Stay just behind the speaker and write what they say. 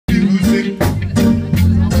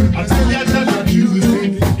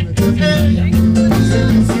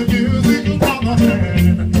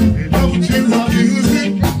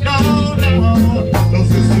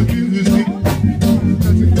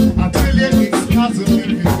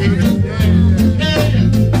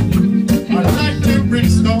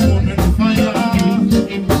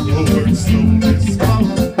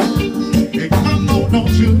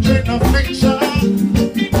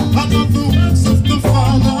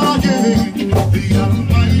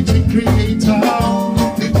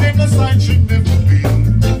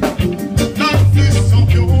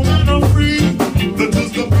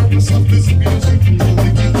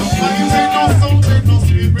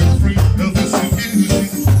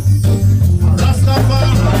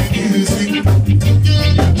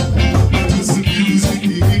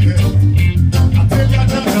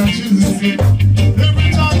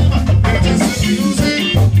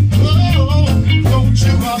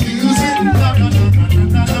music. No, no, no, no,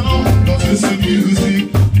 no, no, no. Don't listen music.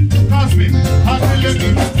 Cosmic, I really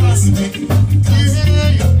need cosmic.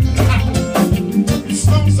 Yeah.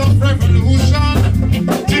 Songs of revolution.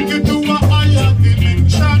 Take you to a higher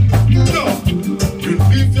dimension. No,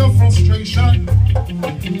 relieve your frustration.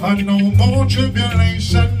 And no more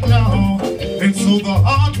tribulation now. And so the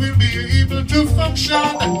heart will be able to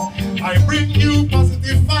function. I bring you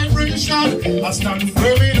positive vibration. I stand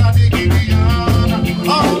firm in the Gideon.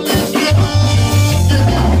 All is good.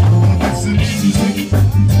 Listen music.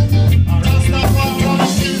 I Rastafari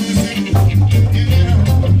music. Yeah.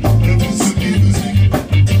 Listen music.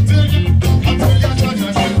 Tell you, I tell you,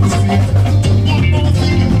 music. One more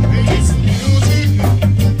thing. Listen music.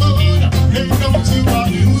 Oh, hey, don't you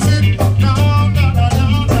abuse it. No, no, no,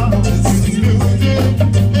 no, no. This is music.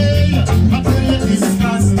 Hey, I tell you, this is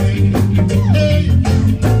classic. Hey,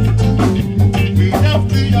 we have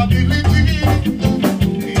the ability.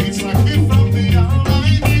 It's a gift from the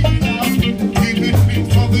Almighty. Keep it fit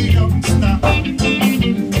for the youngster.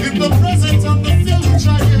 In the present and the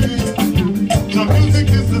future, yeah. The music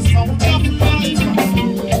is the sound of life.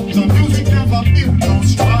 The music never built no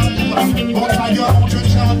strife. But I want to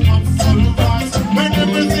chant on full voice. When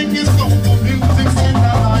everything is gone, the music's in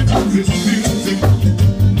the life. This music,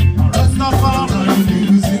 Rastafari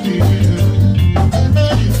music, yeah.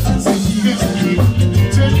 Hey, this music.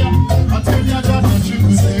 I tell ya that I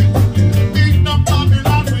choose it. Big no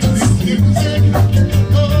Babylon with this music.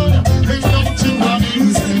 Oh, they don't you want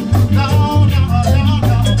music. No, no, no,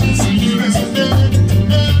 no. This music.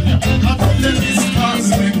 Hey, I tell you this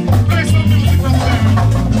cosmic. Play some music from there.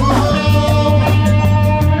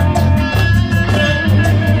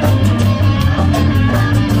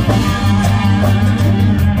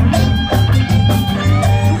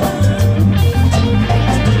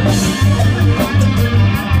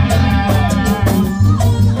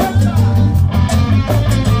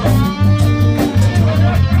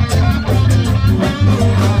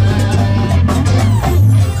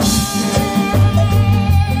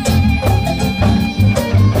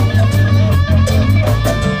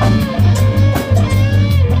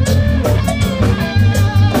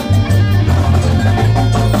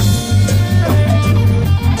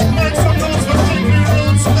 Make some noise for Jackie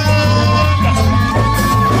Roots Band.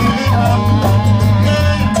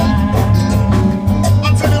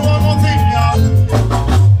 I'll tell you one more thing, y'all.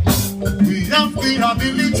 We have the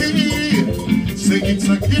ability. Say it's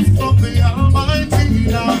a gift from the Almighty.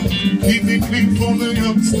 Keep it clean for the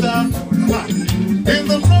youngster. In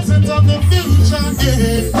the present and the future,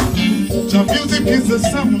 yeah. The music is the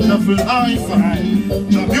sound of life.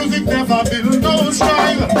 The music never built no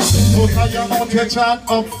strife. But I am out here chant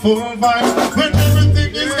up full vibe. When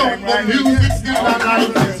everything is gone, the music's still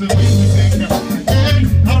alive. It's a music.